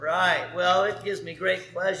right. Well, it gives me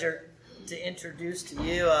great pleasure to introduce to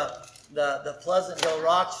you the Pleasantville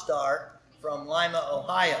rock star from Lima,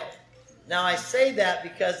 Ohio. Now, I say that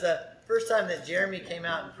because the first time that Jeremy came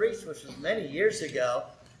out and preached, which was many years ago,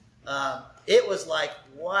 it was like,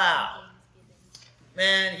 wow.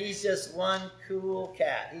 Man, he's just one cool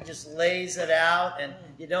cat. He just lays it out, and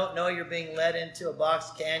you don't know you're being led into a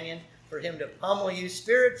box canyon for him to pummel you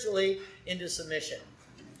spiritually into submission.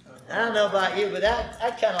 I don't know about you, but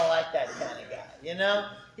I kind of like that kind of guy, you know?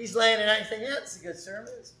 He's laying it out and you think, yeah, it's a good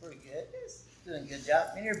sermon. It's pretty good. It's doing a good job.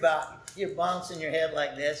 And you're bouncing your head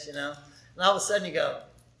like this, you know? And all of a sudden you go,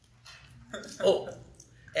 oh.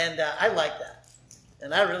 And I like that.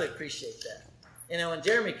 And I really appreciate that. You know, when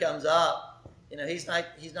Jeremy comes up, you know, he's not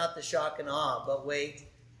the shock and awe, but wait,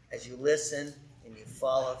 as you listen and you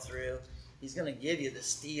follow through, he's going to give you the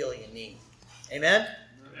steel you need. Amen?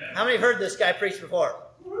 Amen? How many have heard this guy preach before?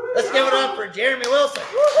 Let's give it up for Jeremy Wilson.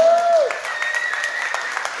 Woo-hoo!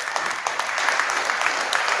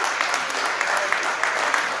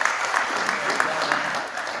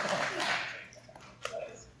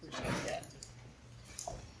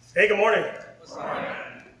 Hey, good morning.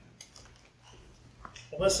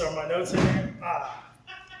 Alyssa, are my notes in here?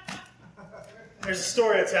 There's a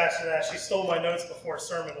story attached to that. She stole my notes before a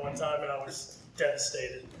sermon one time, and I was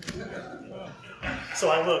devastated. So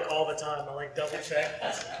I look all the time. I like double check.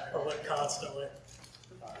 I look constantly.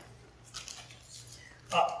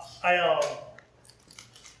 I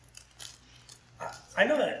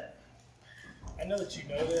know that you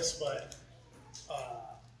know this, but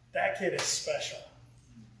that kid is special.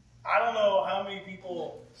 I don't know how many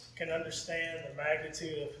people can understand the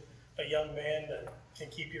magnitude of a young man that can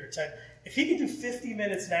keep your attention. If he can do 50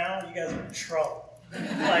 minutes now, you guys are in trouble.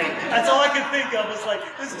 Like, that's all I could think of was like,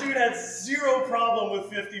 this dude has zero problem with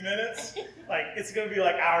 50 minutes. Like, it's going to be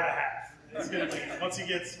like an hour and a half. It's going to be, once he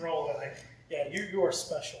gets rolling, like, yeah, you are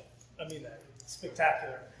special. I mean that. It's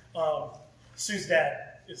spectacular. Sue's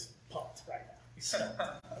dad is pumped right now. He's stoked.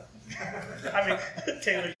 I mean,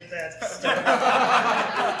 Taylor's dad's stoked.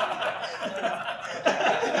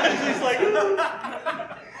 He's like,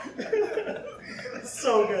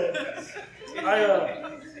 so good.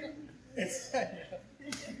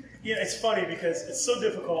 It's funny because it's so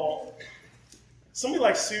difficult. Somebody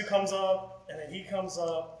like Sue comes up, and then he comes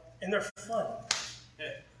up, and they're funny.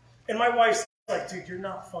 And my wife's like, dude, you're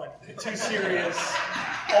not funny. You're too serious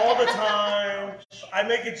all the time. I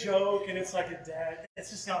make a joke, and it's like a dad. It's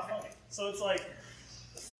just not funny. So it's like,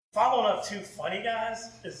 following up two funny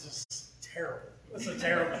guys is just terrible. It's a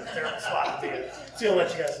terrible, terrible spot to be in. So I'll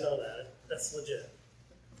let you guys know that. That's legit.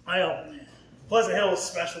 Pleasant Hill is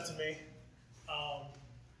special to me.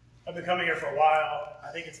 I've been coming here for a while.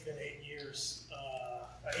 I think it's been 8 years.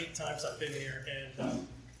 8 times I've been here, and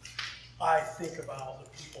I think about the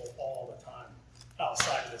people all the time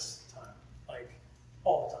outside of this time, like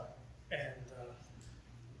all the time. And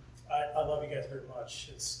I love you guys very much.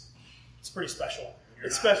 It's pretty special.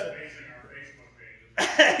 It's special.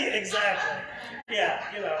 Exactly.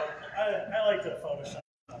 Yeah, you know, I like to Photoshop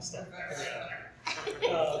stuff.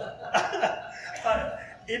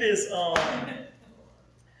 It is.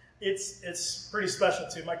 It's pretty special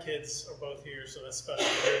too. My kids are both here, so that's special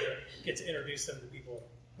to get to introduce them to people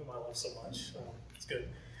whom I love so much. It's good.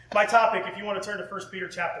 My topic, if you want to turn to 1 Peter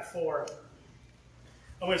chapter 4,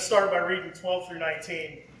 I'm going to start by reading 12 through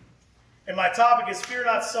 19. And my topic is fear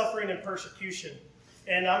not suffering and persecution.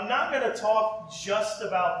 And I'm not going to talk just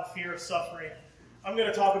about the fear of suffering. I'm going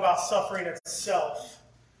to talk about suffering itself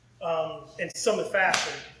in some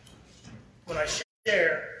fashion when I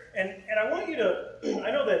share. And I want you to,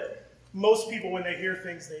 I know that most people, when they hear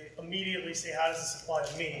things, they immediately say, how does this apply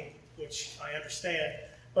to me? Which I understand.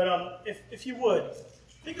 But if you would,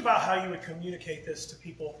 think about how you would communicate this to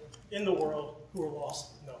people in the world who are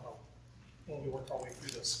lost and no hope when we work our way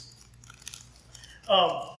through this.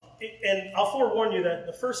 And I'll forewarn you that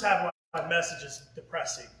the first half of my message is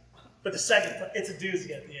depressing. But the second, it's a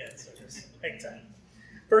doozy at the end, so just hang tight.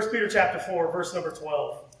 1 Peter chapter 4, verse number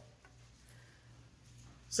 12.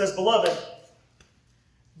 Says, Beloved,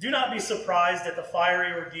 do not be surprised at the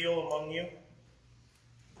fiery ordeal among you,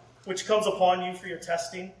 which comes upon you for your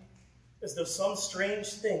testing, as though some strange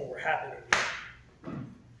thing were happening to you.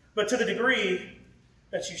 But to the degree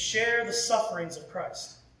that you share the sufferings of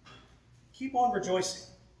Christ, keep on rejoicing,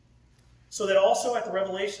 so that also at the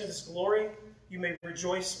revelation of his glory you may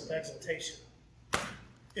rejoice with exultation.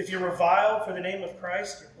 If you're reviled for the name of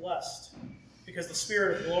Christ, you're blessed, because the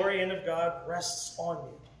Spirit of glory and of God rests on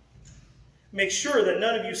you. Make sure that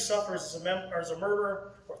none of you suffers as a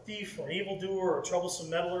murderer, or thief, or an evildoer, or a troublesome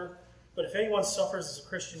meddler. But if anyone suffers as a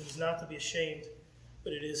Christian, he's not to be ashamed,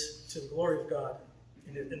 but it is to the glory of God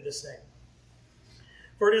in this name.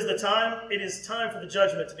 For it is time for the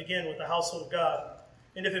judgment to begin with the household of God.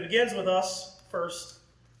 And if it begins with us first,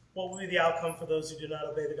 what will be the outcome for those who do not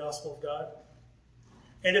obey the gospel of God?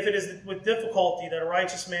 And if it is with difficulty that a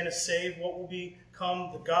righteous man is saved, what will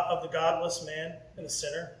become of the godless man and the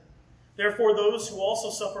sinner? Therefore, those who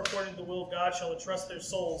also suffer according to the will of God shall entrust their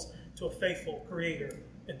souls to a faithful Creator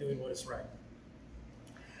in doing what is right.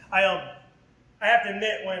 I have to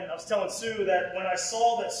admit, when I was telling Sue that when I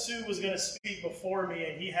saw that Sue was going to speak before me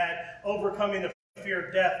and he had overcoming the fear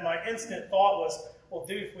of death, my instant thought was, well,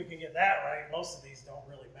 dude, if we can get that right, most of these don't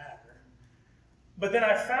really matter. But then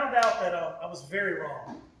I found out that I was very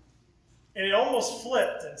wrong. And it almost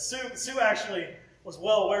flipped. And Sue actually was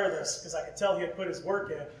well aware of this because I could tell he had put his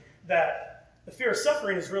work in, that the fear of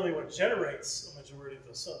suffering is really what generates the majority of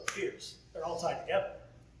those other fears. They're all tied together.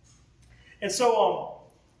 And so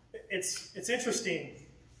it's interesting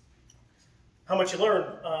how much you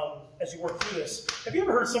learn as you work through this. Have you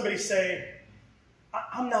ever heard somebody say,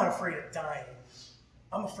 I'm not afraid of dying.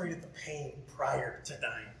 I'm afraid of the pain prior to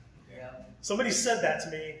dying. Yeah. Somebody said that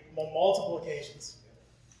to me on multiple occasions.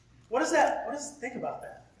 What does think about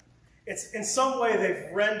that? It's in some way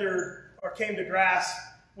they've rendered or came to grasp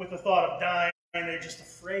with the thought of dying, and they're just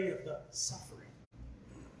afraid of the suffering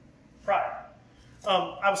prior.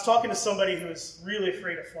 I was talking to somebody who was really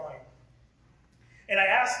afraid of flying. And I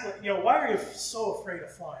asked, why are you so afraid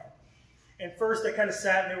of flying? And first they kind of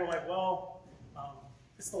sat and they were like, well,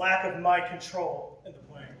 it's the lack of my control in the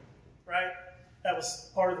plane, right? That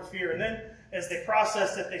was part of the fear. And then as they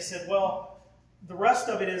processed it, they said, well, the rest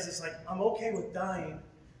of it is like, I'm okay with dying.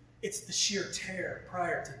 It's the sheer terror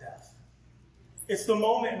prior to death. It's the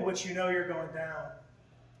moment in which you know you're going down,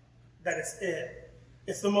 that it's it.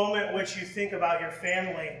 It's the moment in which you think about your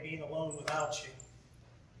family and being alone without you.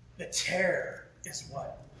 The terror is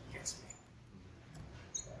what gets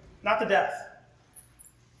me. Not the death.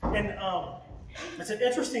 And it's an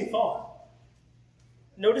interesting thought.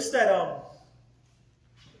 Notice that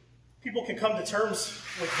people can come to terms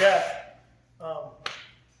with death,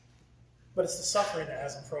 but it's the suffering that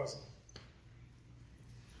has them frozen.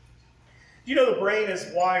 You know the brain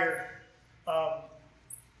is wired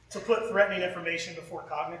to put threatening information before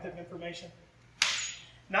cognitive information?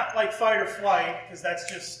 Not like fight or flight, because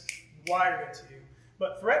that's just wired into you.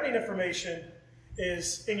 But threatening information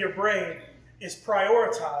is, in your brain, is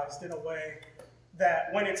prioritized in a way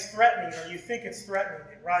that when it's threatening, or you think it's threatening,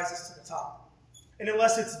 it rises to the top. And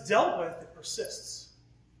unless it's dealt with, it persists.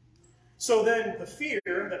 So then the fear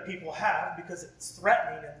that people have, because it's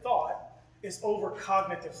threatening in thought, is over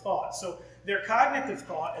cognitive thought. So their cognitive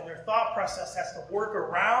thought and their thought process has to work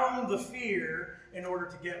around the fear in order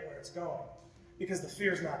to get where it's going. Because the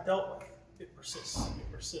fear is not dealt with. It persists,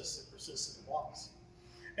 it persists, it persists, and it walks.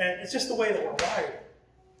 And it's just the way that we're wired.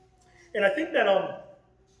 And I think that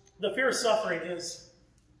the fear of suffering is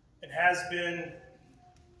and has been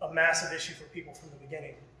a massive issue for people from the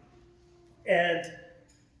beginning. And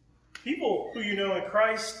people who you know in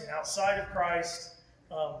Christ and outside of Christ,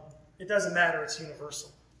 it doesn't matter, it's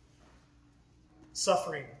universal.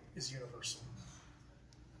 Suffering is universal.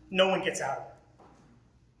 No one gets out of it.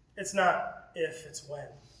 It's not if, it's when.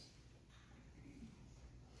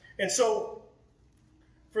 And so,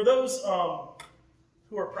 for those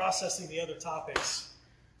who are processing the other topics,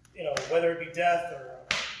 whether it be death or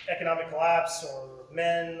economic collapse or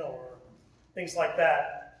men or things like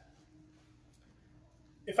that,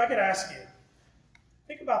 if I could ask you,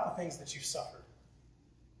 think about the things that you've suffered.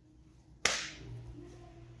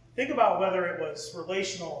 Think about whether it was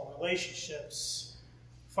relationships,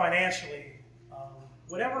 financially,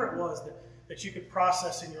 whatever it was that you could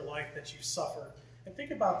process in your life that you suffered, and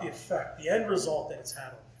think about the effect, the end result that it's had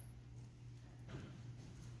on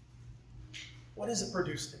you. What has it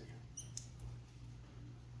produced in you?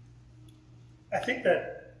 I think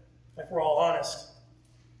that, if we're all honest,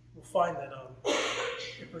 we'll find that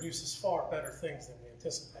it produces far better things than we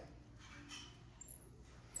anticipate.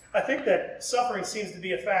 I think that suffering seems to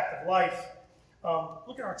be a fact of life.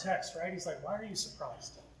 Look at our text, right? He's like, why are you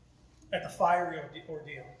surprised at the fiery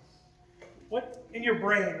ordeal? What, in your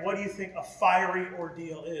brain, what do you think a fiery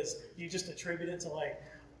ordeal is? Do you just attribute it to like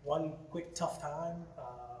one quick tough time,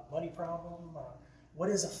 money problem? What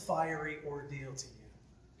is a fiery ordeal to you?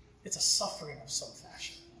 It's a suffering of some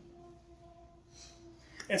fashion.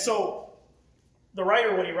 And so the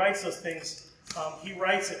writer, when he writes those things, he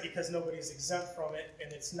writes it because nobody's exempt from it,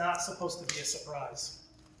 and it's not supposed to be a surprise.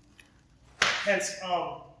 Hence,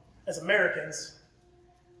 as Americans,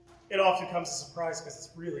 it often comes as a surprise because it's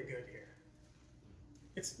really good here.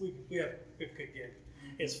 We have a good gig.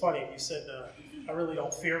 It's funny, you said, I really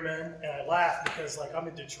don't fear men, and I laugh because like I'm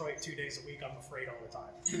in Detroit 2 days a week, I'm afraid all the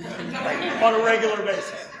time, like, on a regular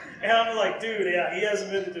basis. And I'm like, dude, yeah, he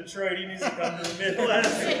hasn't been to Detroit, he needs to come to the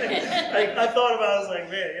Midwest. Like, I thought about it, I was like,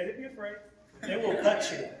 man, you have to be afraid. They will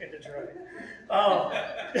cut you in Detroit.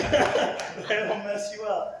 They will mess you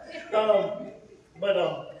up.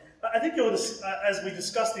 I think as we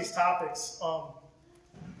discuss these topics,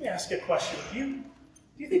 let me ask you a question. Do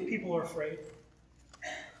you think people are afraid?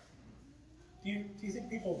 Do you think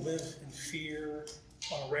people live in fear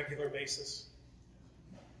on a regular basis?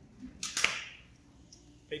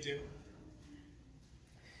 They do.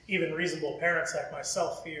 Even reasonable parents like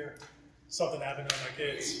myself fear something happening to my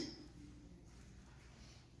kids.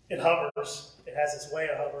 It hovers. It has its way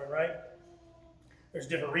of hovering, right? There's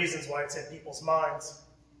different reasons why it's in people's minds.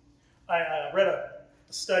 I read a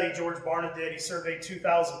study George Barna did. He surveyed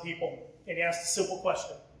 2,000 people, and he asked a simple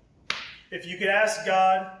question. If you could ask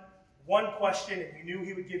God one question and you knew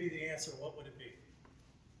he would give you the answer, what would it be?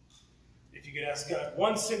 If you could ask God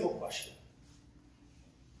one single question.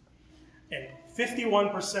 And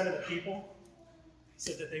 51% of the people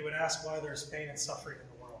said that they would ask why there's pain and suffering in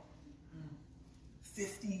the world.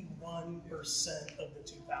 51% of the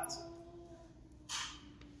 2,000.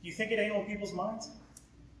 You think it ain't on people's minds?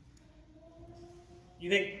 You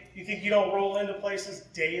think you don't roll into places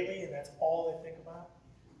daily and that's all they think about?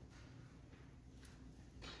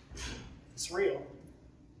 It's real.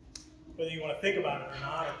 Whether you want to think about it or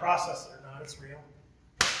not, or process it or not, it's real.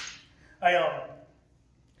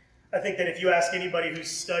 I think that if you ask anybody who's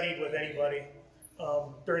studied with anybody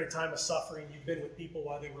during a time of suffering, you've been with people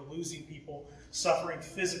while they were losing people, suffering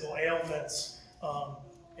physical ailments,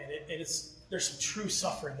 there's some true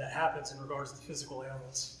suffering that happens in regards to physical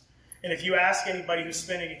ailments. And if you ask anybody who's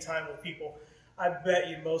spent any time with people, I bet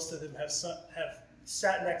you most of them have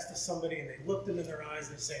sat next to somebody and they looked them in their eyes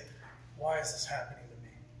and they say, why is this happening to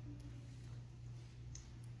me?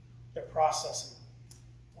 They're processing.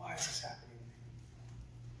 Why is this happening to me?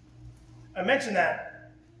 I mention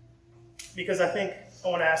that because I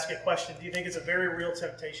want to ask you a question. Do you think it's a very real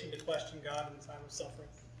temptation to question God in the time of suffering?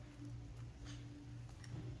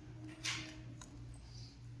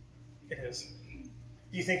 It is.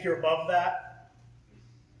 Do you think you're above that?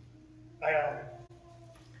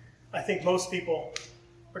 I think most people,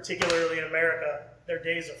 particularly in America, their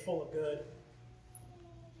days are full of good.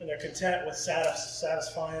 And they're content with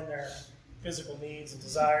satisfying their physical needs and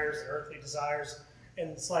desires, and earthly desires. And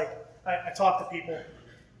it's like, I talk to people,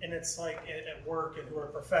 and it's like at work, and who are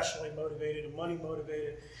professionally motivated and money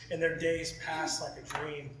motivated, and their days pass like a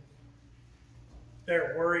dream.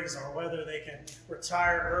 Their worries are whether they can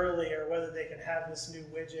retire early or whether they can have this new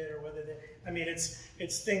widget or whether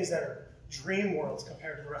it's things that are dream worlds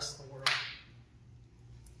compared to the rest of the world.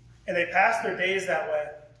 And they pass their days that way,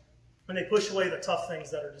 and they push away the tough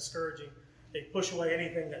things that are discouraging. They push away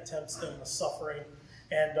anything that tempts them, the suffering.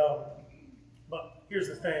 And but here's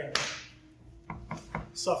the thing.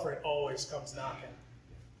 Suffering always comes knocking.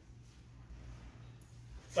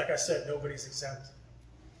 Like I said, nobody's exempt.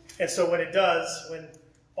 And so when it does, when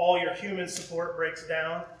all your human support breaks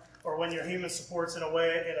down, or when your human support's in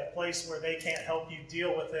a place where they can't help you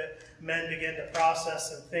deal with it, men begin to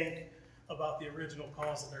process and think about the original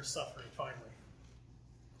cause of their suffering finally.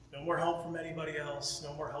 No more help from anybody else,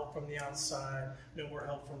 no more help from the outside, no more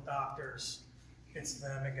help from doctors. It's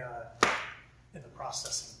them and God, and the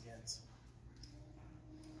processing begins.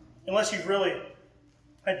 Unless you've really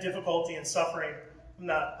had difficulty in suffering, I'm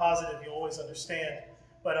not positive you always understand.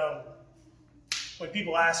 But when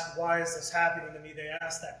people ask, why is this happening to me, they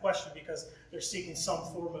ask that question because they're seeking some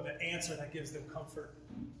form of an answer that gives them comfort.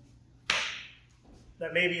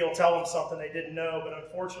 That maybe you'll tell them something they didn't know, but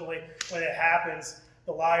unfortunately, when it happens,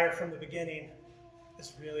 the liar from the beginning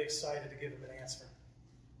is really excited to give them an answer.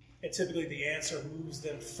 And typically the answer moves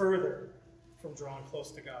them further from drawing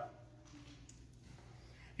close to God.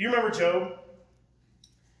 Do you remember Job?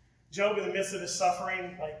 Job, in the midst of his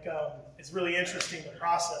suffering, it's really interesting, the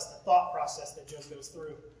thought process that Job goes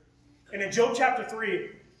through. And in Job chapter 3,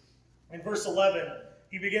 in verse 11,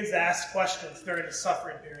 he begins to ask questions during his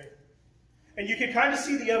suffering period. And you can kind of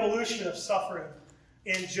see the evolution of suffering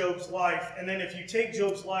in Job's life. And then if you take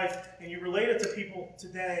Job's life and you relate it to people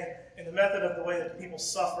today and the method of the way that people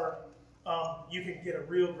suffer, you can get a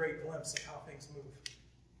real great glimpse of how things move.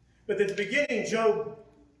 But at the beginning, Job,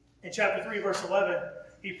 in chapter 3, verse 11,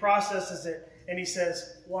 he processes it and he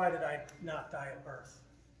says, why did I not die at birth?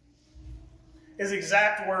 His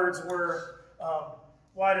exact words were,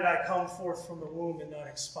 why did I come forth from the womb and not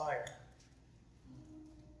expire?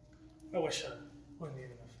 I wish I wouldn't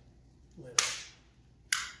even have lived.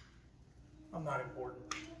 I'm not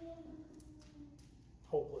important.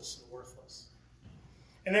 Hopeless and worthless.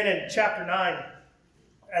 And then in chapter 9,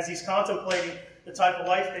 as he's contemplating the type of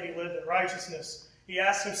life that he lived in righteousness, he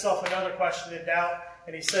asks himself another question in doubt,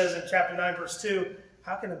 and he says in chapter 9, verse 2,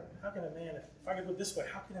 how can a man, if I could live this way,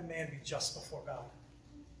 how can a man be just before God?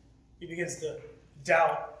 He begins to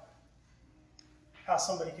doubt how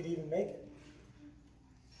somebody could even make it.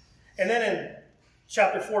 And then in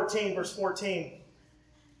chapter 14, verse 14,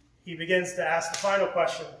 he begins to ask the final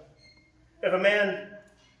question. If a man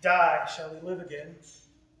die, shall he live again?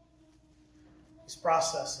 He's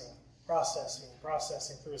processing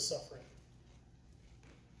through his suffering.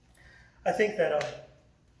 I think that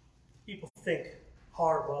people think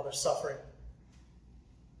hard while they're suffering.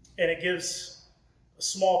 And it gives a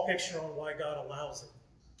small picture on why God allows it.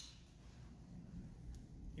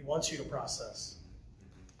 He wants you to process.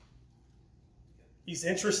 He's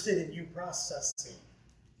interested in you processing.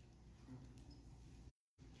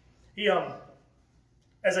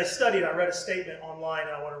 As I studied, I read a statement online,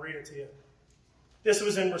 and I want to read it to you. This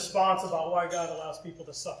was in response about why God allows people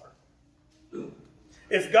to suffer.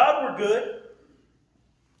 If God were good,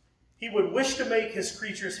 he would wish to make his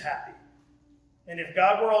creatures happy. And if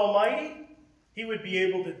God were almighty, he would be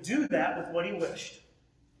able to do that with what he wished.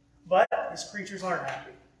 But his creatures aren't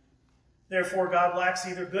happy. Therefore, God lacks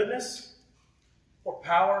either goodness or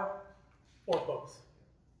power or both.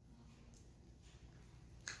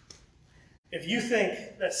 If you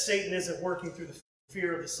think that Satan isn't working through the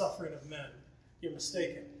fear of the suffering of men, you're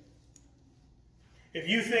mistaken. If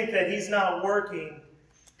you think that he's not working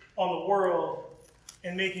on the world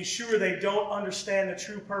and making sure they don't understand the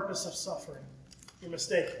true purpose of suffering, you're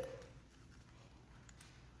mistaken.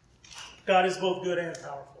 God is both good and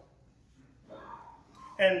powerful.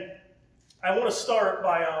 And I want to start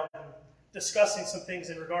by discussing some things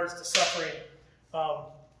in regards to suffering.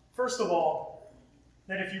 First of all,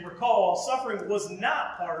 that if you recall, suffering was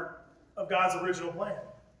not part of God's original plan.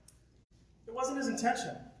 It wasn't his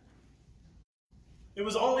intention. It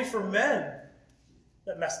was only for men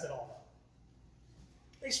that messed it all up.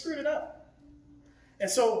 They screwed it up. And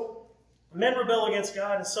so men rebel against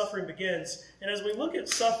God and suffering begins. And as we look at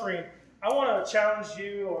suffering, I want to challenge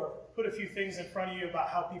you or put a few things in front of you about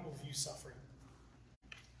how people view suffering.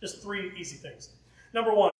 Just 3 easy things.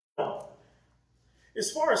 Number 1,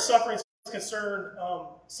 as far as suffering is concerned,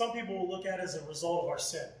 some people will look at it as a result of our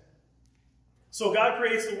sin. So God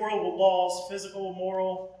creates the world with laws, physical,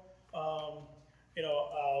 moral,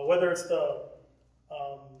 whether it's the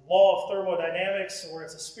law of thermodynamics or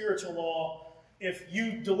it's a spiritual law. If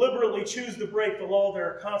you deliberately choose to break the law, there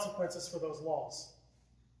are consequences for those laws.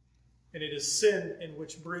 And it is sin in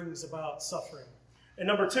which brings about suffering. And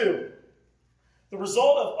number 2, the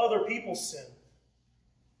result of other people's sin.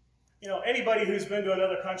 Anybody who's been to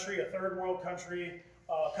another country, a third world country,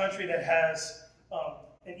 a country that has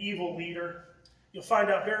an evil leader, you'll find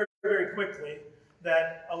out very, very quickly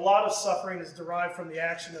that a lot of suffering is derived from the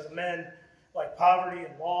action of the men, like poverty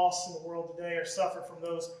and loss in the world today, or suffer from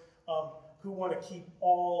those who want to keep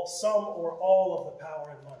some or all of the power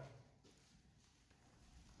and money.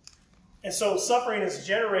 And so suffering is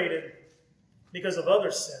generated because of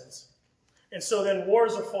other sins. And so then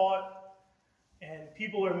wars are fought, and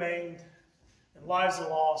people are maimed, and lives are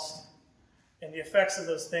lost, and the effects of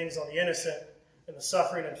those things on the innocent and the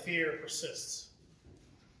suffering and fear persists.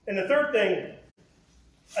 And the third thing,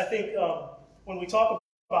 I think, when we talk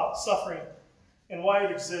about suffering and why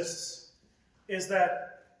it exists, is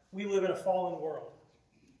that we live in a fallen world.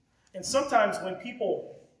 And sometimes when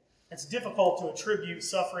it's difficult to attribute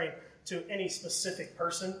suffering to any specific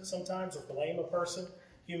person sometimes, or blame a person.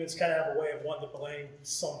 Humans kind of have a way of wanting to blame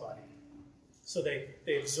somebody. So they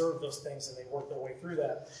observe those things and they work their way through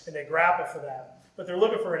that, and they grapple for that. But they're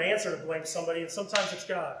looking for an answer to blame somebody, and sometimes it's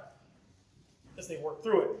God as they work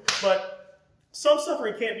through it. But some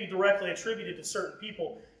suffering can't be directly attributed to certain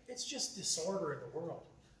people. It's just disorder in the world.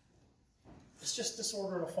 It's just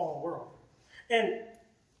disorder in a fallen world. And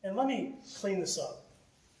let me clean this up.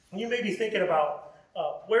 You may be thinking about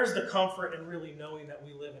where's the comfort in really knowing that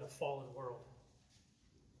we live in a fallen world?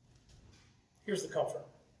 Here's the comfort.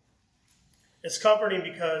 It's comforting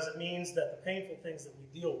because it means that the painful things that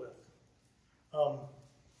we deal with,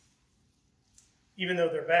 even though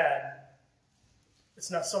they're bad,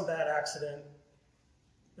 it's not some bad accident.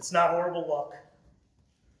 It's not horrible luck.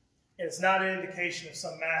 And it's not an indication of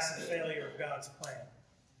some massive failure of God's plan.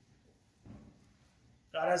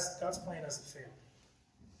 God's plan hasn't failed.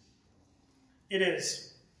 It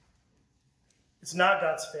is. It's not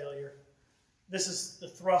God's failure. This is the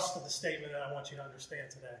thrust of the statement that I want you to understand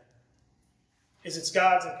today. It's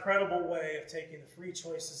God's incredible way of taking the free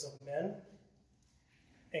choices of men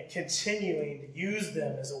and continuing to use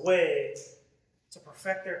them as a way to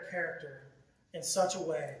perfect their character in such a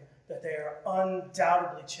way that they are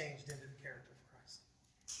undoubtedly changed into the character of Christ.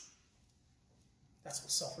 That's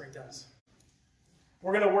what suffering does.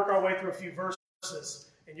 We're going to work our way through a few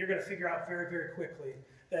verses, and you're going to figure out very, very quickly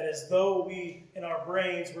that as though we, in our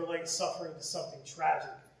brains, relate suffering to something tragic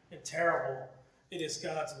and terrible, it is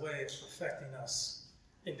God's way of perfecting us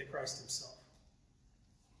into Christ himself.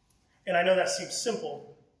 And I know that seems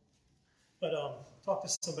simple, but talk to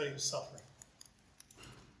somebody who's suffering.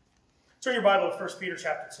 Turn your Bible to 1 Peter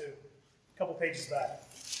chapter 2, a couple pages back.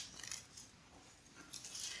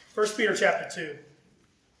 1 Peter chapter 2.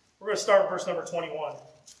 We're going to start with verse number 21.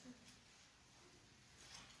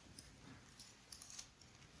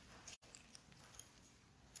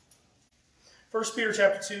 First Peter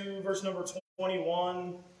chapter 2, verse number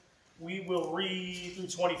 21. We will read through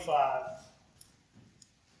 25.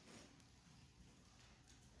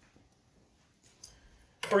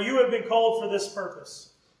 For you have been called for this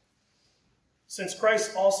purpose, since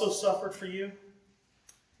Christ also suffered for you,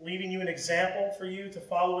 leaving you an example for you to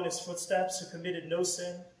follow in his footsteps, who committed no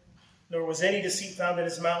sin, nor was any deceit found in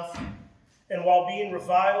his mouth. And while being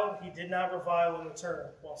reviled, he did not revile in return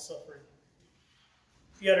while suffering.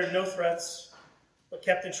 He uttered no threats, but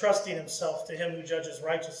kept entrusting himself to him who judges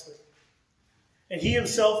righteously. And he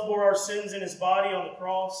himself bore our sins in his body on the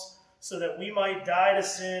cross, so that we might die to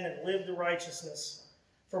sin and live to righteousness.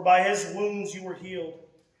 For by his wounds you were healed.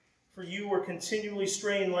 For you were continually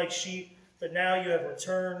straying like sheep, but now you have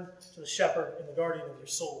returned to the shepherd and the guardian of your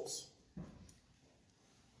souls.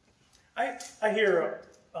 I hear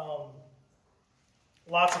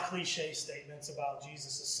lots of cliche statements about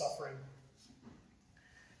Jesus' suffering.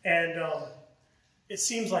 And it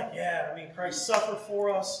seems like, Christ suffered for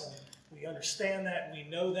us, and we understand that, and we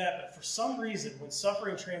know that, but for some reason, when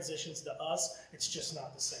suffering transitions to us, it's just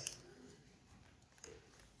not the same.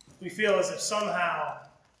 We feel as if somehow,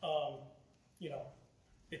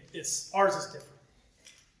 ours is different.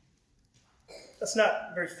 That's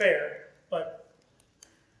not very fair, but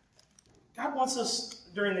God wants us,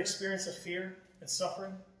 during the experience of fear and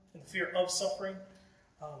suffering, and the fear of suffering,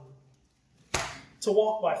 to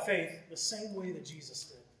walk by faith the same way that Jesus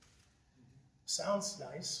did. Sounds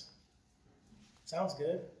nice. Sounds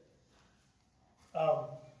good.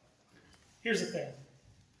 Here's the thing.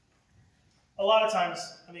 A lot of times,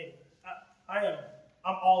 I'm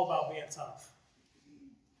all about being tough.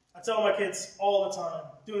 I tell my kids all the time,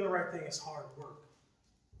 doing the right thing is hard work.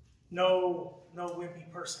 No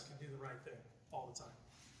wimpy person can do the right thing all the time.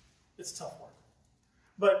 It's tough work.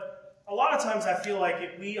 But a lot of times I feel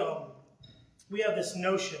like we have this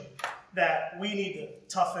notion that we need to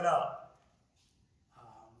toughen up.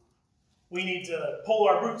 We need to pull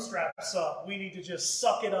our bootstraps up. We need to just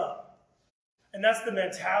suck it up. And that's the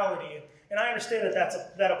mentality. And I understand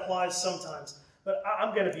that applies sometimes. But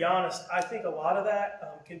I'm going to be honest. I think a lot of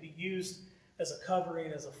that can be used as a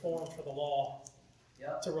covering, as a form for the law.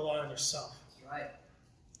 Yep. To rely on yourself. That's right.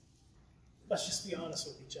 Let's just be honest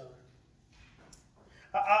with each other.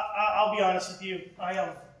 I'll be honest with you.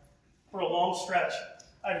 For a long stretch,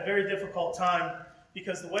 I had a very difficult time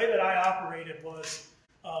because the way that I operated was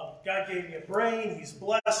God gave me a brain. He's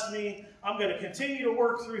blessed me. I'm going to continue to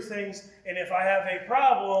work through things. And if I have a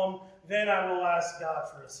problem, then I will ask God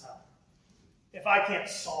for his help. If I can't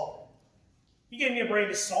solve it. He gave me a brain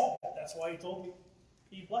to solve it. That's why he told me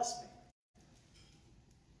he blessed me.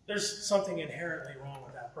 There's something inherently wrong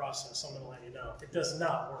with that process. I'm going to let you know. It does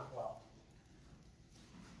not work well.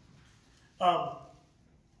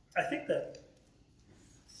 I think that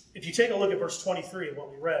if you take a look at verse 23 of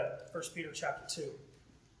what we read, 1 Peter chapter 2,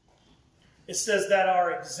 it says that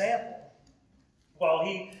our example, while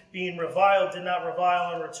he being reviled did not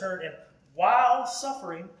revile in return, and while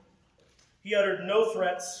suffering, he uttered no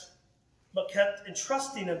threats, but kept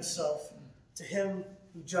entrusting himself to him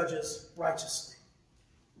who judges righteously.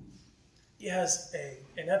 He has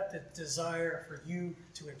an epic desire for you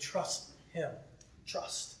to entrust him.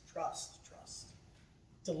 Trust.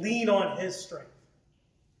 To lean on his strength.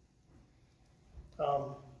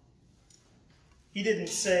 He didn't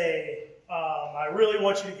say, I really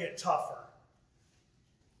want you to get tougher.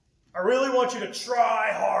 I really want you to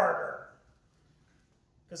try harder.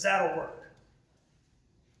 Because that'll work.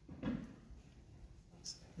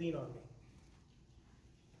 Lean on me.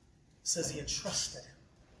 It says he entrusted him.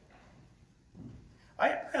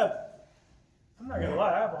 I'm not going to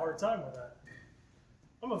lie, I have a hard time with that.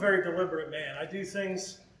 I'm a very deliberate man. I do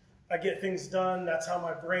things, I get things done. That's how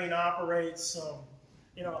my brain operates.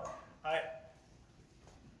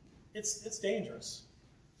 It's dangerous.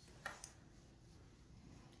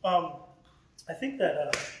 I I think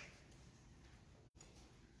that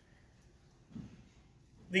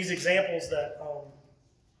these examples that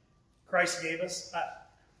Christ gave us,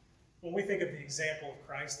 when we think of the example of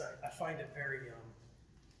Christ, I find it very,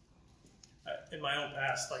 in my own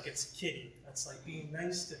past, like it's kiddie. That's like being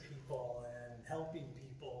nice to people and helping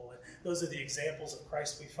people. And those are the examples of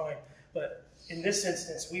Christ we find. But in this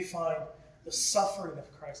instance, we find the suffering of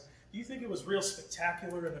Christ. Do you think it was real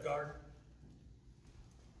spectacular in the garden?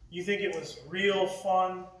 You think it was real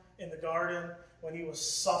fun in the garden when he was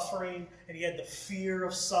suffering and he had the fear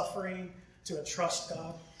of suffering to entrust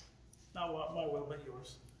God? Not my will, but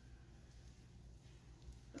yours.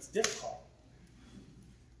 It's difficult.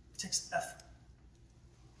 It takes effort.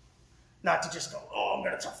 Not to just go, oh, I'm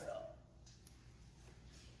going to tough it up.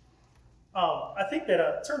 I think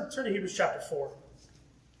that, turn to Hebrews chapter 4.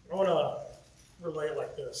 I want to relay it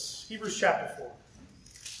like this. Hebrews chapter 4.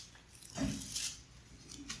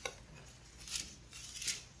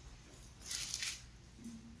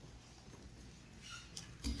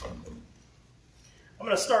 I'm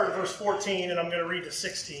going to start at verse 14 and I'm going to read to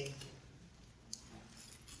 16.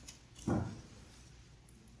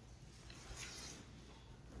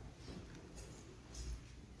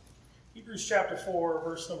 Hebrews chapter 4,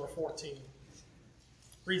 verse number 14.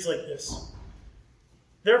 Reads like this.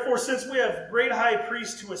 Therefore, since we have a great high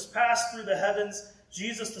priest who has passed through the heavens,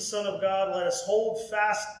 Jesus the Son of God, let us hold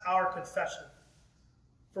fast our confession.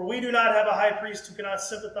 For we do not have a high priest who cannot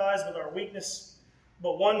sympathize with our weakness,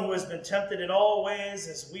 but one who has been tempted in all ways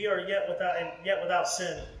as we are yet without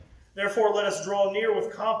sin. Therefore, let us draw near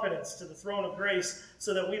with confidence to the throne of grace,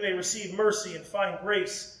 so that we may receive mercy and find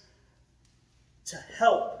grace to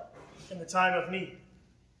help in the time of need.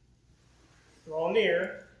 Draw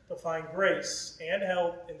near to find grace and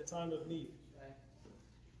help in the time of need.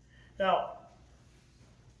 Now,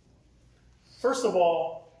 first of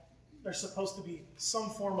all, there's supposed to be some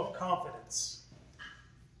form of confidence.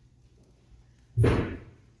 I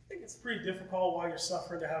think it's pretty difficult while you're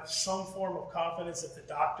suffering to have some form of confidence if the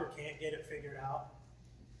doctor can't get it figured out.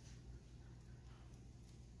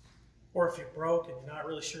 Or if you're broke and you're not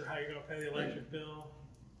really sure how you're going to pay the electric bill.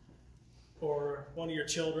 Or one of your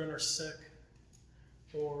children are sick.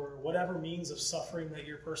 Or whatever means of suffering that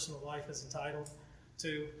your personal life is entitled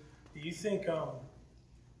to. Do you think the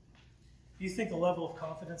level of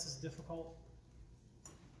confidence is difficult?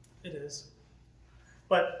 It is.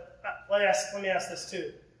 But let me ask this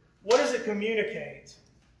too. What does it communicate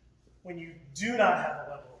when you do not have a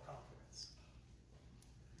level of confidence?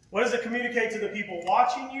 What does it communicate to the people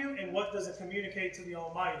watching you, and what does it communicate to the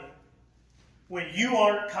Almighty when you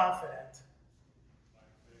aren't confident?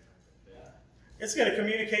 It's going to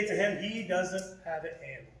communicate to him he doesn't have it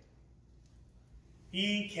handled.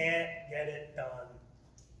 He can't get it done.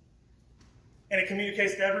 And it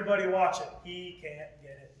communicates to everybody watching. He can't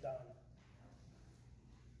get it done.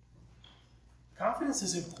 Confidence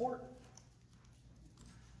is important.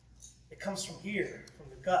 It comes from here, from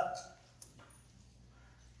the gut.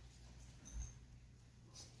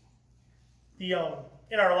 In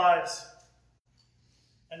our lives,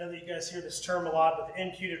 I know that you guys hear this term a lot, but the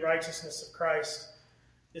imputed righteousness of Christ,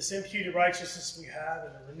 this imputed righteousness we have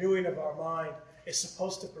and the renewing of our mind is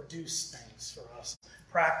supposed to produce things for us,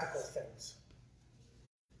 practical things.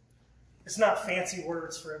 It's not fancy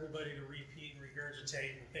words for everybody to repeat and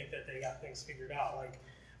regurgitate and think that they got things figured out.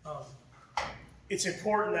 It's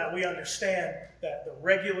important that we understand that the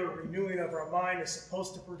regular renewing of our mind is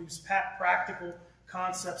supposed to produce practical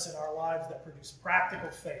concepts in our lives that produce practical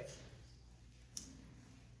faith.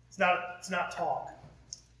 It's not talk.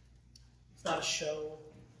 It's not a show.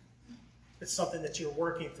 It's something that you're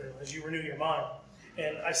working through as you renew your mind.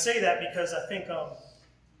 And I say that because I think a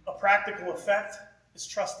practical effect is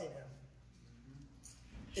trusting him.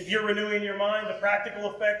 If you're renewing your mind, the practical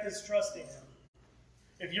effect is trusting him.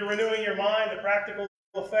 If you're renewing your mind, the practical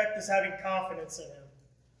effect is having confidence in him.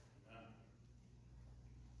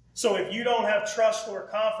 So if you don't have trust or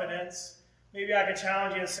confidence, maybe I can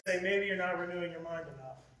challenge you and say, maybe you're not renewing your mind enough.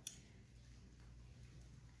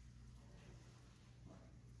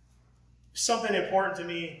 Something important to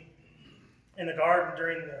me in the garden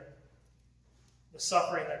during the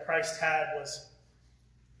suffering that Christ had was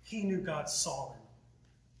he knew God saw him.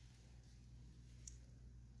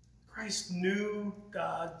 Christ knew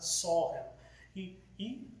God saw him. He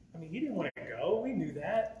didn't want to go. We knew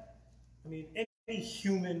that. Any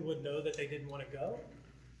human would know that they didn't want to go.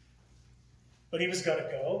 But he was going to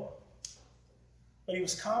go. But he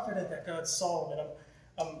was confident that God saw him.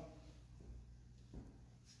 And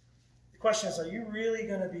the question is, are you really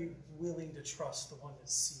going to be willing to trust the one that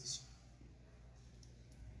sees you?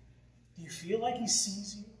 Do you feel like he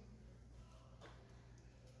sees you?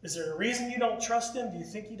 Is there a reason you don't trust him? Do you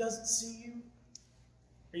think he doesn't see you?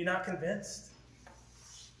 Are you not convinced?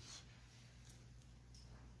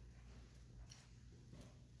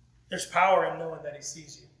 There's power in knowing that he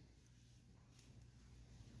sees you.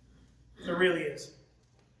 There really is.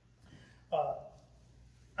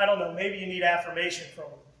 I don't know, maybe you need affirmation from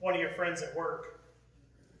one of your friends at work,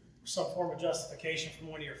 or some form of justification from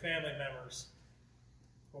one of your family members,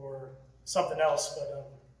 or something else,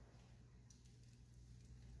 but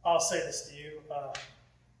I'll say this to you.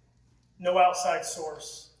 No outside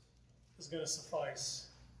source is going to suffice.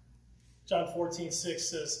 John 14:6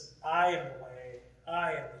 says, I am the way,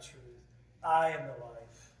 I am the truth, I am the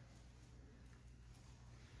life.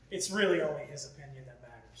 It's really only his opinion that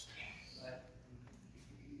matters.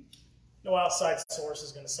 No outside source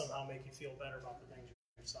is going to somehow make you feel better about the things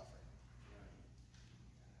you're suffering.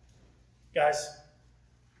 Guys,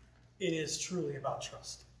 it is truly about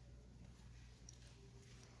trust.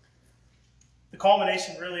 The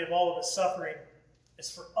culmination, really, of all of his suffering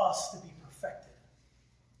is for us to be perfected.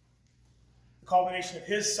 The culmination of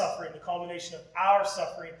his suffering, the culmination of our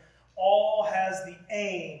suffering, all has the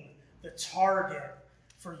aim, the target,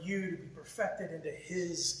 for you to be perfected into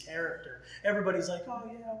his character. Everybody's like, oh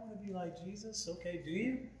yeah, I want to be like Jesus. Okay, do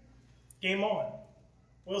you? Game on.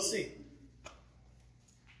 We'll see.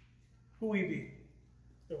 Who will you be?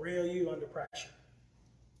 The real you under pressure.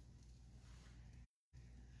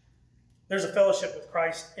 There's a fellowship with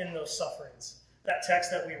Christ in those sufferings. That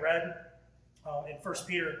text that we read in 1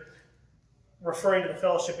 Peter, referring to the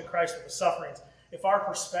fellowship in Christ with the sufferings. If our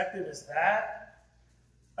perspective is that,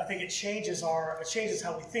 I think it changes how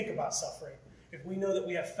we think about suffering. If we know that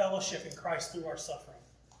we have fellowship in Christ through our suffering.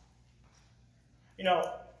 You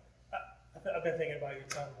know, I've been thinking about your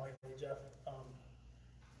time lately, Jeff.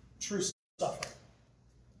 True suffering.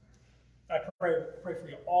 I pray for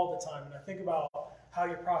you all the time, and I think about how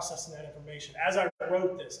you're processing that information. As I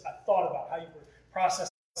wrote this, I thought about how you were processing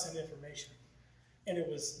information. And it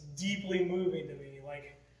was deeply moving to me,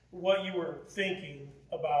 like what you were thinking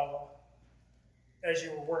about as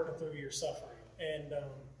you were working through your suffering. And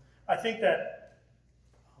I think that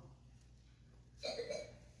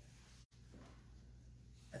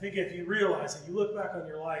if you realize and you look back on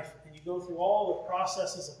your life and you go through all the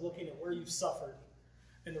processes of looking at where you've suffered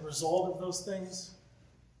and the result of those things,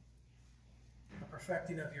 the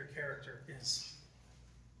perfecting of your character it's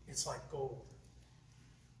like gold.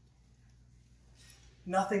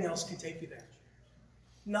 Nothing else can take you there.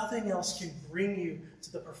 Nothing else can bring you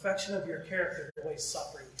to the perfection of your character the way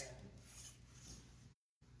suffering can.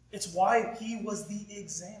 It's why he was the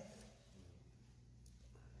example.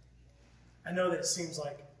 I know that it seems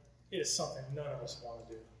like it is something none of us want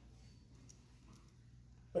to do.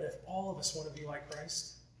 But if all of us want to be like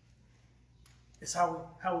Christ, it's how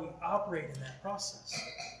we operate in that process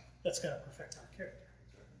that's going to perfect our character.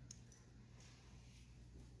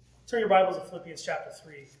 Turn your Bibles to Philippians chapter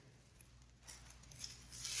 3.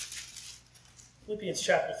 Philippians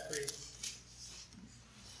chapter 3.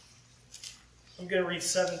 I'm going to read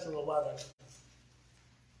 7 through 11.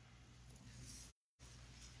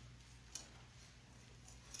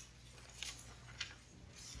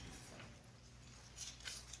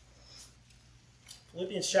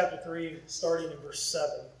 Philippians chapter 3, starting in verse 7.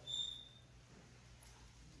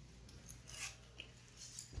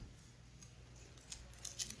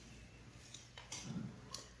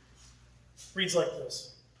 Reads like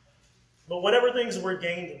this. But whatever things were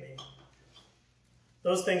gained to me,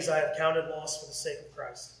 those things I have counted loss for the sake of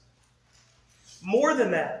Christ. More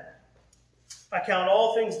than that, I count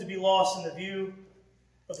all things to be lost in the view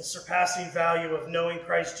of the surpassing value of knowing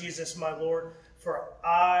Christ Jesus my Lord, for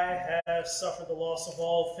I have suffered the loss of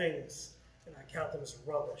all things, and I count them as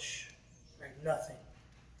rubbish, right? Nothing,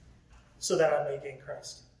 so that I may gain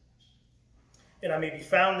Christ. And I may be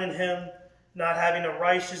found in him, not having a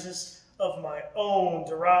righteousness of my own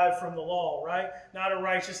derived from the law, right? Not a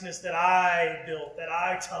righteousness that I built, that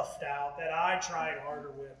I toughed out, that I tried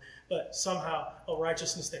harder with, but somehow a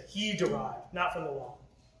righteousness that he derived, not from the law.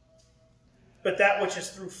 But that which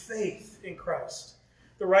is through faith in Christ.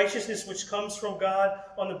 The righteousness which comes from God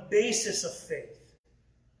on the basis of faith.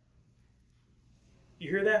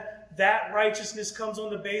 You hear that? That righteousness comes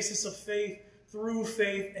on the basis of faith, through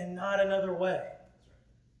faith, and not another way.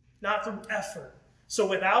 Not through effort. So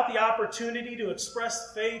without the opportunity to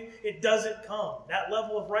express faith, it doesn't come. That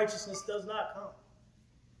level of righteousness does not come.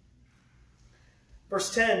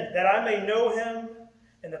 Verse 10, that I may know him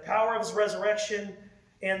and the power of his resurrection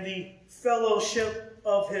and the fellowship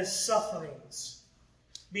of his sufferings,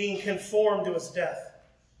 being conformed to his death,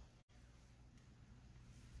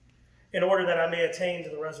 in order that I may attain to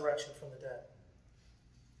the resurrection from the dead.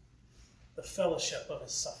 the fellowship of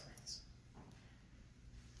his sufferings.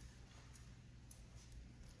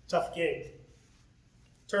 Tough gig.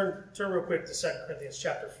 Turn real quick to 2 Corinthians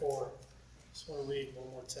chapter 4. Just want to read one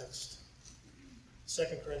more text. 2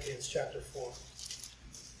 Corinthians chapter 4.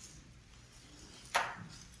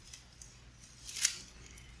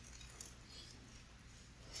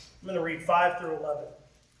 I'm going to read 5 through 11.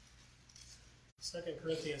 2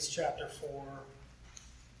 Corinthians chapter 4,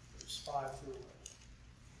 verse 5 through 11.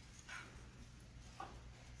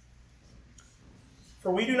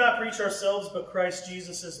 For we do not preach ourselves, but Christ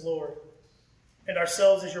Jesus is Lord, and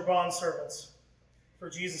ourselves as your bondservants, for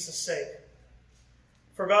Jesus' sake.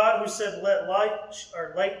 For God, who said, "Let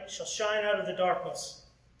light shall shine out of the darkness,"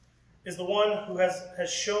 is the one who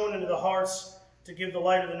has shone into the hearts to give the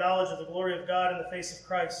light of the knowledge of the glory of God in the face of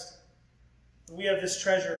Christ. We have this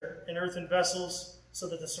treasure in earthen vessels, so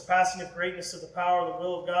that the surpassing of greatness of the power of the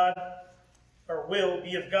will of God, or will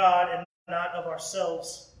be of God and not of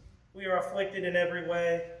ourselves. We are afflicted in every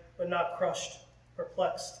way, but not crushed,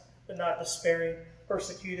 perplexed, but not despairing,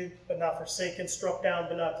 persecuted, but not forsaken, struck down,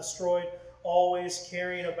 but not destroyed, always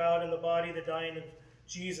carrying about in the body the dying of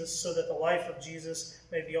Jesus, so that the life of Jesus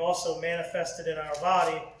may be also manifested in our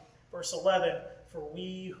body. Verse 11, for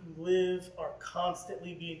we who live are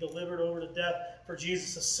constantly being delivered over to death for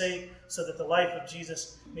Jesus' sake, so that the life of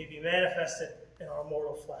Jesus may be manifested in our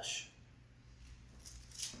mortal flesh.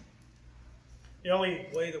 The only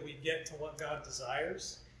way that we get to what God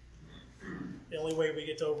desires, the only way we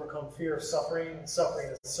get to overcome fear of suffering and suffering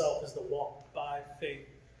itself, is to walk by faith.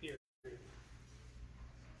 Period.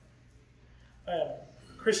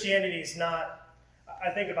 Christianity is not, I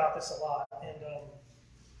think about this a lot, and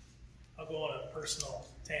I'll go on a personal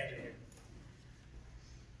tangent here.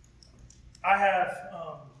 I have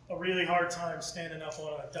a really hard time standing up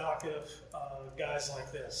on a docket of guys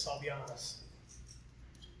like this, I'll be honest.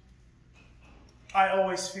 I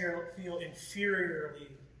always feel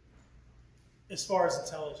inferiorly as far as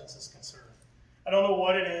intelligence is concerned. I don't know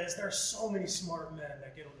what it is. There are so many smart men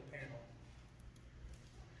that get on the panel.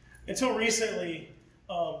 Until recently,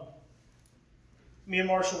 me and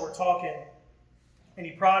Marshall were talking, and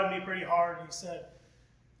he prodded me pretty hard. He said,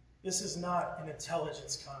 "This is not an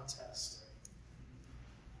intelligence contest.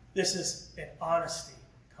 This is an honesty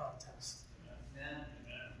contest." Amen.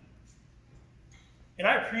 And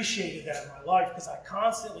I appreciated that in my life, because I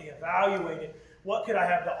constantly evaluated what could I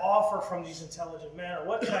have to offer from these intelligent men, or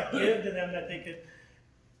what could I give to them that they could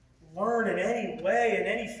learn in any way, in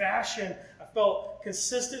any fashion. I felt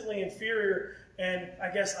consistently inferior, and I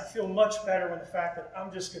guess I feel much better when the fact that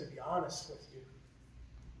I'm just going to be honest with you.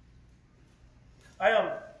 I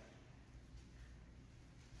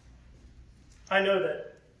know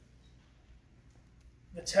that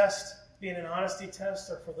the test, being an honesty test,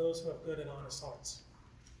 are for those who have good and honest hearts.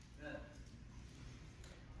 Amen.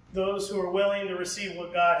 Those who are willing to receive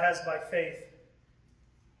what God has by faith,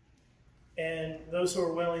 and those who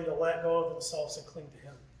are willing to let go of themselves and cling to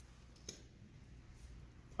Him,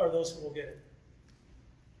 are those who will get it.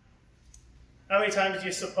 How many times do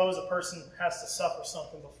you suppose a person has to suffer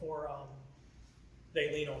something before they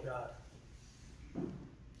lean on God?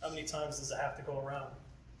 How many times does it have to go around?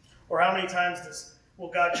 Or how many times will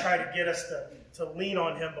God try to get us to lean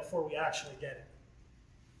on Him before we actually get it?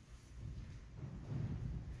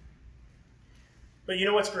 But you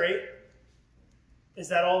know what's great? Is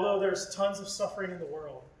that although there's tons of suffering in the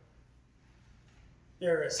world,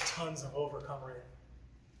 there is tons of overcoming it.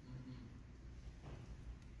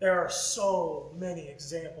 There are so many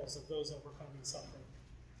examples of those overcoming suffering.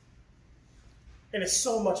 And it's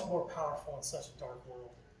so much more powerful in such a dark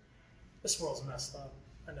world. This world's messed up,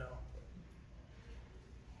 I know.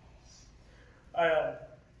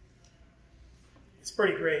 It's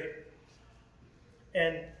pretty great.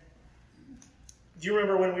 And do you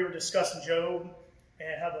remember when we were discussing Job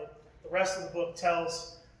and how the rest of the book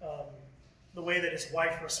tells the way that his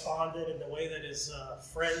wife responded and the way that his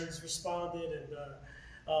friends responded?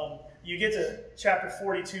 And you get to chapter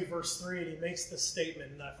 42, verse 3, and he makes this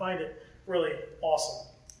statement, and I find it really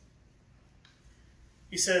awesome.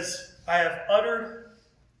 He says, "I have uttered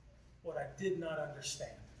what I did not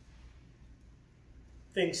understand.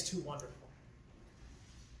 Things too wonderful."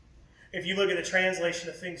 If you look at the translation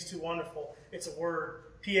of "things too wonderful," it's a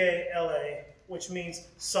word, P-A-L-A, which means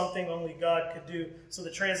something only God could do. So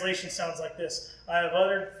the translation sounds like this: "I have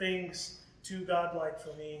uttered things too godlike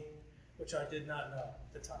for me, which I did not know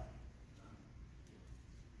at the time."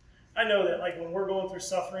 I know that, like, when we're going through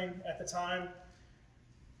suffering at the time,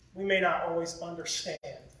 we may not always understand,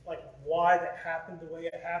 like, why that happened the way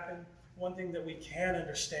it happened. One thing that we can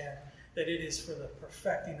understand, that it is for the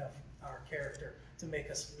perfecting of our character, to make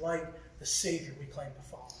us like the Savior we claim to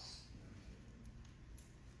follow.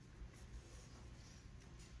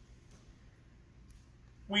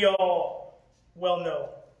 We all well know,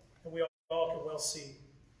 and we all can well see,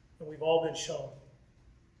 and we've all been shown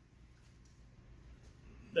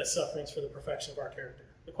that suffering is for the perfection of our character.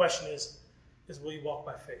 The question is will you walk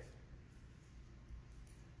by faith?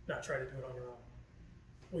 Not try to do it on your own.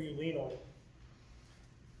 Will you lean on it?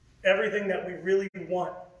 Everything that we really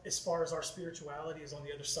want as far as our spirituality is on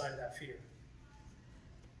the other side of that fear.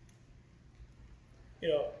 You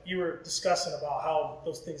know, you were discussing about how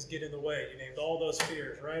those things get in the way. You named all those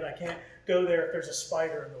fears, right? I can't go there if there's a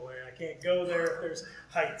spider in the way. I can't go there if there's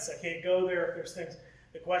heights. I can't go there if there's things.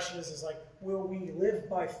 The question is like, will we live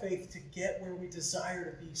by faith to get where we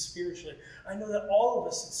desire to be spiritually? I know that all of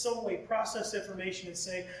us in some way process information and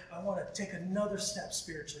say, I want to take another step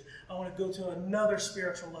spiritually. I want to go to another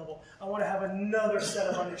spiritual level. I want to have another set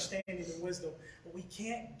of understanding and wisdom. But we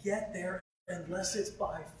can't get there unless it's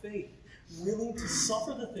by faith, willing to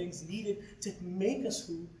suffer the things needed to make us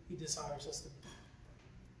who he desires us to be.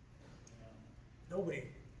 Nobody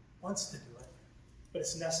wants to do it, but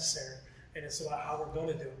it's necessary. And it's about how we're going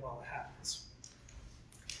to do it while it happens.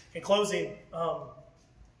 In closing,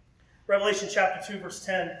 Revelation chapter 2, verse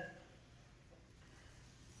 10.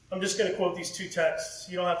 I'm just going to quote these two texts.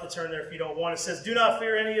 You don't have to turn there if you don't want. It says, "Do not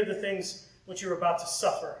fear any of the things which you're about to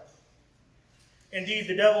suffer. Indeed,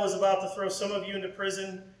 the devil is about to throw some of you into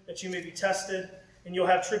prison, that you may be tested, and you'll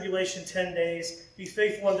have tribulation 10 days. Be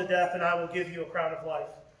faithful unto death, and I will give you a crown of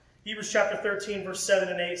life." Hebrews chapter 13, verse 7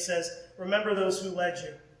 and 8 says, "Remember those who led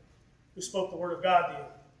you, who spoke the word of God to you.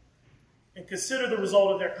 And consider the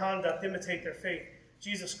result of their conduct, imitate their faith.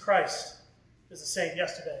 Jesus Christ is the same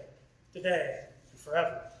yesterday, today, and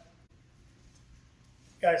forever."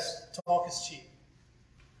 Guys, talk is cheap.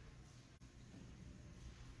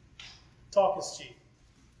 Talk is cheap.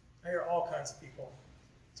 I hear all kinds of people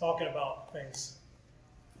talking about things.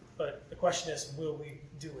 But the question is, will we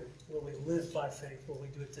do it? Will we live by faith? Will we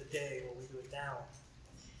do it today? Will we do it now?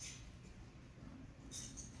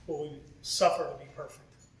 Will we suffer to be perfect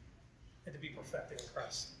and to be perfected in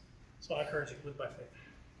Christ? So I encourage you to live by faith.